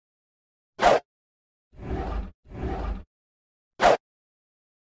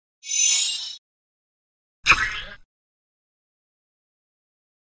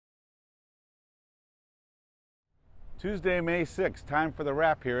Tuesday, May 6th, time for the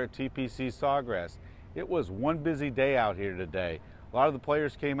wrap here at TPC Sawgrass. It was one busy day out here today. A lot of the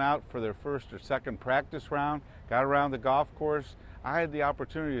players came out for their first or second practice round, got around the golf course. I had the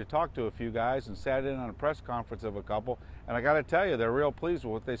opportunity to talk to a few guys and sat in on a press conference of a couple, and I got to tell you, they're real pleased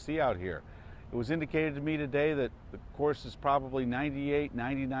with what they see out here. It was indicated to me today that the course is probably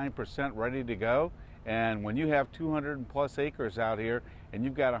 98–99% ready to go, and when you have 200 plus acres out here and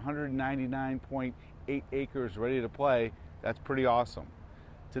you've got 199.8 acres ready to play, that's pretty awesome.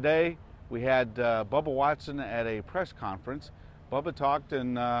 Today we had Bubba Watson at a press conference. Bubba talked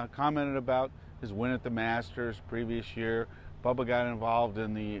and commented about his win at the Masters previous year. Bubba got involved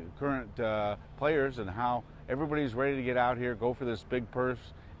in the current players and how everybody's ready to get out here, go for this big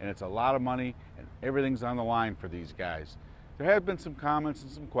purse, and it's a lot of money and everything's on the line for these guys. There have been some comments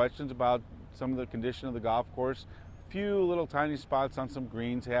and some questions about some of the condition of the golf course. Few little tiny spots on some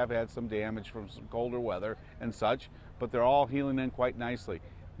greens have had some damage from some colder weather and such, but they're all healing in quite nicely.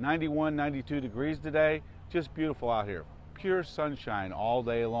 91, 92 degrees today, just beautiful out here. Pure sunshine all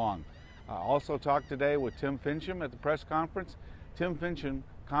day long. Also talked today with Tim Fincham at the press conference. Tim Fincham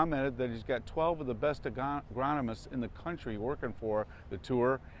commented that he's got 12 of the best agronomists in the country working for the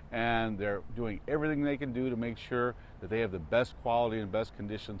tour, and they're doing everything they can do to make sure that they have the best quality and best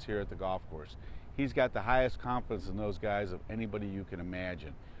conditions here at the golf course. He's got the highest confidence in those guys of anybody you can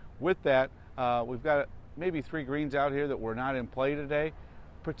imagine. With that, we've got maybe 3 greens out here that were not in play today,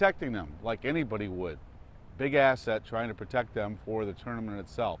 protecting them like anybody would. Big asset trying to protect them for the tournament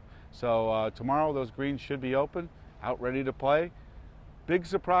itself. So tomorrow those greens should be open, out ready to play. Big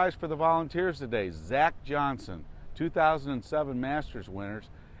surprise for the volunteers today. Zach Johnson, 2007 Masters winners,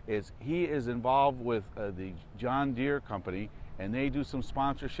 he is involved with the John Deere company, and they do some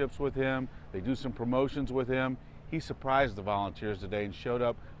sponsorships with him. They do some promotions with him. He surprised the volunteers today and showed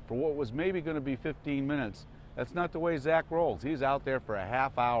up for what was maybe going to be 15 minutes. That's not the way Zach rolls. He's out there for a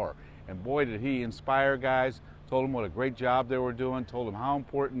half hour, and boy did he inspire guys, told them what a great job they were doing, told them how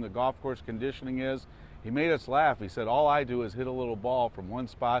important the golf course conditioning is. He made us laugh. He said, all I do is hit a little ball from one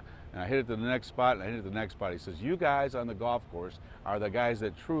spot, and I hit it to the next spot, and I hit it to the next spot. He says, you guys on the golf course are the guys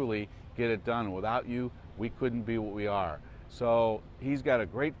that truly get it done. And without you, we couldn't be what we are. So he's got a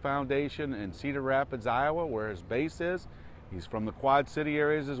great foundation in Cedar Rapids, Iowa, where his base is. He's from the Quad City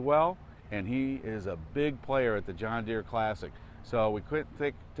areas as well, and he is a big player at the John Deere Classic. So we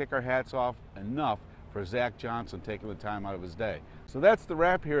couldn't take our hats off enough for Zach Johnson taking the time out of his day. So that's the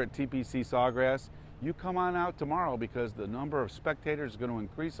wrap here at TPC Sawgrass. You come on out tomorrow because the number of spectators is going to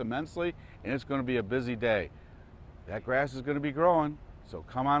increase immensely, and it's going to be a busy day. That grass is going to be growing, so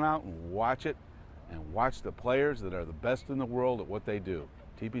come on out and watch it, and watch the players that are the best in the world at what they do.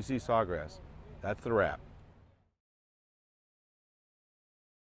 TPC Sawgrass, that's the wrap.